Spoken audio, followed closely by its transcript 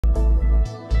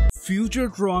Future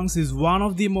Trunks is one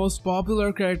of the most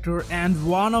popular character and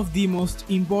one of the most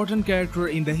important character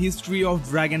in the history of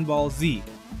Dragon Ball Z.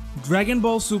 Dragon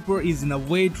Ball Super is in a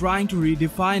way trying to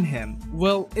redefine him.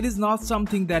 Well, it is not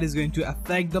something that is going to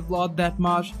affect the plot that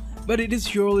much, but it is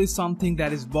surely something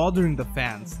that is bothering the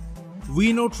fans.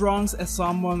 We know Trunks as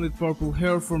someone with purple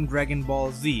hair from Dragon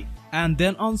Ball Z, and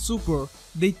then on Super,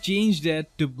 they changed it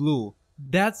to blue.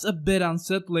 That's a bit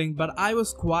unsettling, but I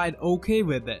was quite okay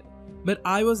with it. But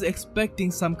I was expecting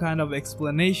some kind of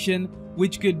explanation,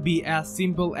 which could be as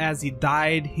simple as he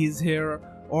dyed his hair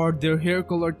or their hair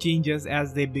color changes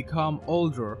as they become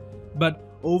older. But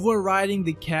overriding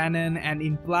the canon and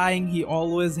implying he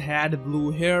always had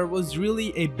blue hair was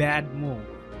really a bad move.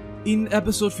 In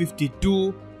episode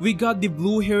 52, we got the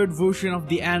blue-haired version of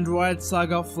the Android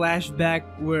Saga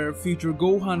flashback where future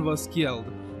Gohan was killed.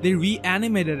 They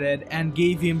reanimated it and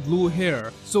gave him blue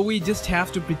hair, so we just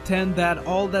have to pretend that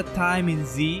all that time in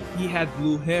Z he had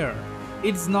blue hair.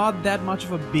 It's not that much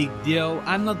of a big deal,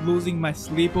 I'm not losing my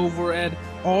sleep over it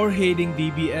or hating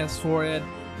DBS for it,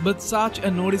 but such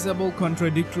a noticeable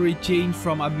contradictory change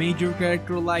from a major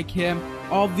character like him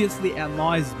obviously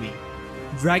annoys me.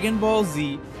 Dragon Ball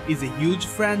Z is a huge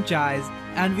franchise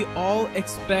and we all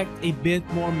expect a bit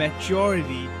more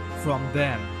maturity from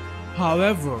them.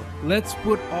 However, let's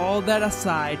put all that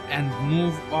aside and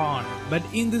move on. But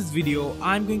in this video,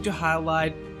 I'm going to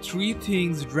highlight 3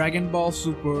 things Dragon Ball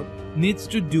Super needs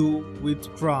to do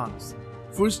with Trunks.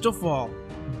 First of all,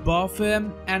 buff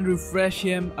him and refresh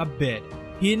him a bit.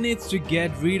 He needs to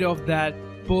get rid of that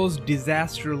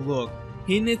post-disaster look.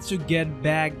 He needs to get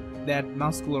back that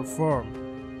muscular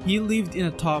form. He lived in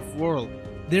a tough world.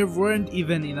 There weren't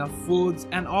even enough foods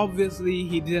and obviously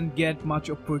he didn't get much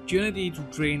opportunity to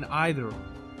train either.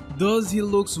 Thus he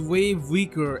looks way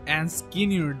weaker and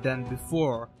skinnier than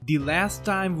before. The last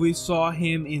time we saw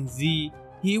him in Z,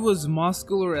 he was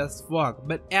muscular as fuck,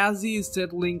 but as he is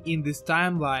settling in this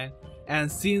timeline and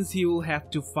since he will have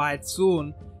to fight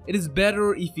soon, it is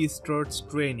better if he starts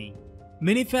training.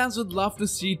 Many fans would love to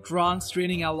see Trunks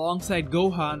training alongside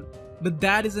Gohan, but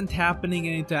that isn't happening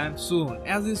anytime soon.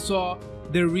 As you saw,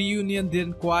 the reunion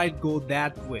didn't quite go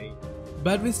that way.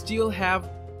 But we still have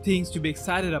things to be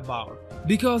excited about.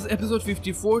 Because episode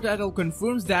 54 title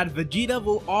confirms that Vegeta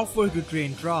will offer to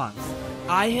train Trunks.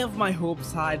 I have my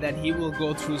hopes high that he will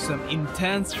go through some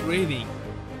intense training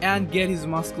and get his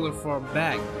muscular form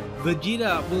back.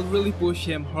 Vegeta will really push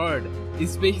him hard,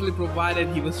 especially provided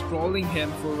he was trolling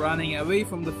him for running away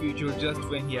from the future just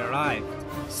when he arrived.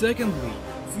 Secondly,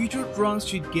 Future Trunks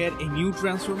should get a new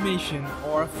transformation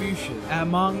or a fusion.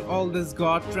 Among all these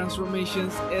God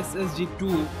transformations,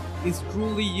 SSG2 is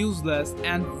truly useless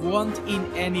and won't in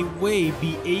any way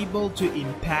be able to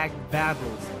impact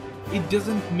battles. It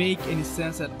doesn't make any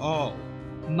sense at all.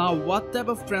 Now what type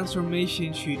of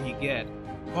transformation should he get?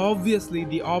 Obviously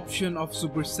the option of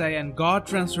Super Saiyan God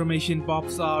transformation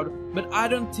pops out, but I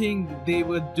don't think they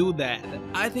would do that.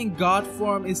 I think God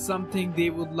form is something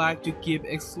they would like to keep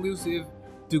exclusive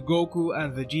to Goku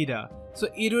and Vegeta, so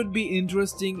it would be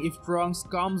interesting if Trunks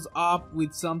comes up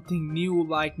with something new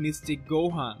like Mystic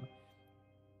Gohan.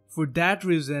 For that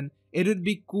reason, it would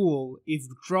be cool if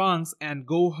Trunks and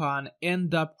Gohan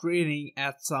end up training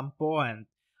at some point.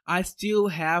 I still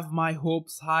have my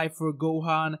hopes high for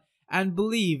Gohan and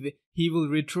believe he will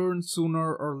return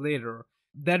sooner or later.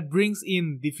 That brings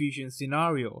in the fusion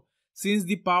scenario. Since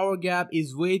the power gap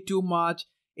is way too much,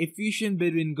 a fusion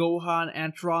between Gohan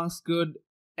and Trunks could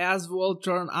as well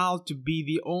turn out to be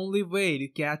the only way to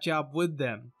catch up with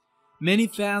them. Many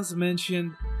fans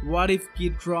mentioned, what if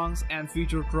Kid Trunks and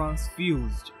Future Trunks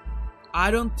fused? I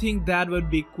don't think that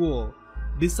would be cool.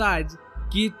 Besides,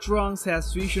 Kid Trunks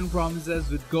has fusion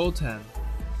promises with Goten.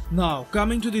 Now,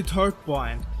 coming to the third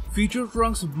point, Future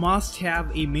Trunks must have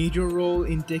a major role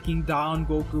in taking down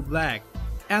Goku Black.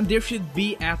 And there should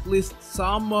be at least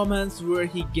some moments where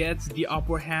he gets the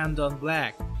upper hand on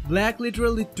Black. Black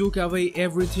literally took away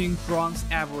everything Trunks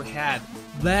ever had.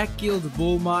 Black killed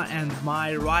Bulma and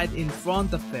Mai right in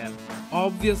front of him.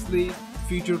 Obviously,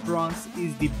 Future Trunks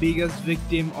is the biggest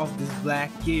victim of this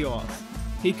Black chaos.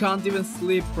 He can't even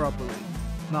sleep properly.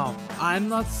 Now, I'm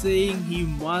not saying he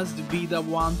must be the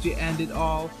one to end it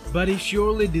all, but he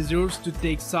surely deserves to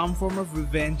take some form of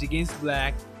revenge against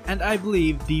Black, and I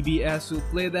believe DBS will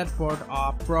play that part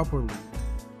up properly.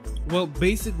 Well,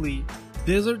 basically,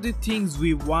 these are the things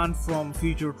we want from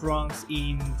Future Trunks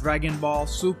in Dragon Ball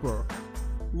Super.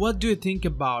 What do you think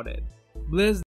about it? Please